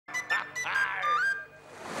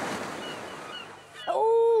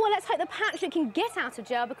Patrick can get out of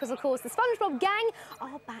jail because, of course, the SpongeBob gang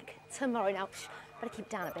are back tomorrow. Now, better keep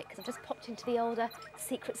it down a bit because I've just popped into the older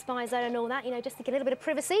secret spy zone and all that, you know, just to get a little bit of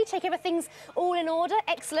privacy, check everything's all in order.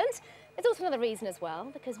 Excellent. There's also another reason as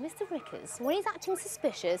well, because Mr. Rickers, when he's acting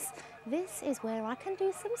suspicious, this is where I can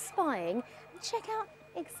do some spying and check out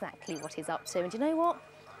exactly what he's up to. And do you know what?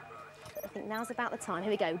 I think now's about the time.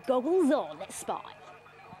 Here we go. Goggles on. Let's spy.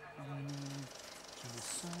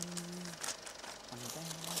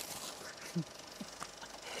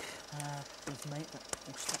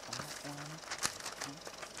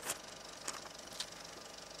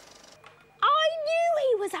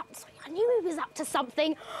 I knew he was up to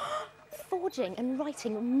something. Forging and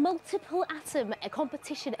writing multiple atom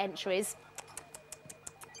competition entries.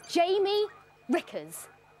 Jamie Rickers.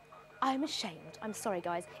 I'm ashamed. I'm sorry,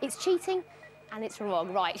 guys. It's cheating and it's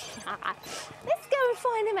wrong. Right. Let's go and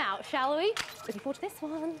find him out, shall we? Looking forward to this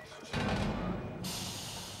one.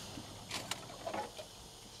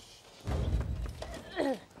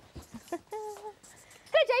 Good,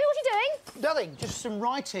 Jamie. What are you doing? Nothing, just some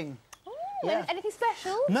writing. Yeah. Anything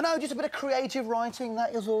special? No, just a bit of creative writing,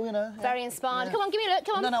 that is all, you know. Very inspired. Yeah. Come on, give me a look,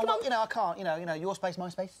 come on, come on. Well, you know, I can't, you know, your space, my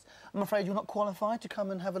space. I'm afraid you're not qualified to come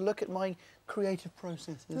and have a look at my creative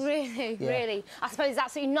processes. Really, really? I suppose it's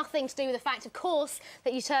absolutely nothing to do with the fact, of course,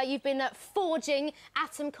 that you've been forging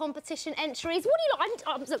atom competition entries. What do you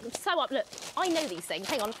like? Look, I know these things.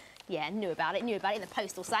 Hang on. Yeah, knew about it in the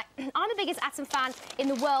postal sack. I'm the biggest atom fan in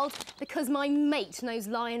the world because my mate knows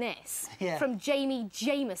Lioness from Jamie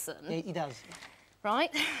Jameson. Yeah, he does.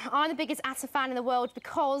 Right? I'm the biggest atom fan in the world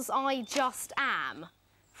because I just am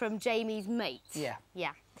from Jamie's mate. Yeah.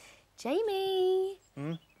 Yeah. Jamie.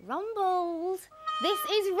 Rumbles. This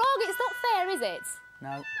is wrong. It's not fair, is it? No.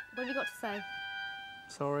 What have you got to say?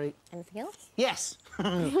 Sorry. Anything else? Yes.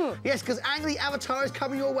 Yes, because Angry Avatar is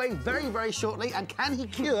coming your way very, very shortly, and can he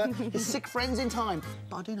cure his sick friends in time?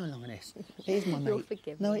 But I do know Lioness. It is my mate. You'll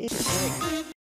forgive me. No, it is.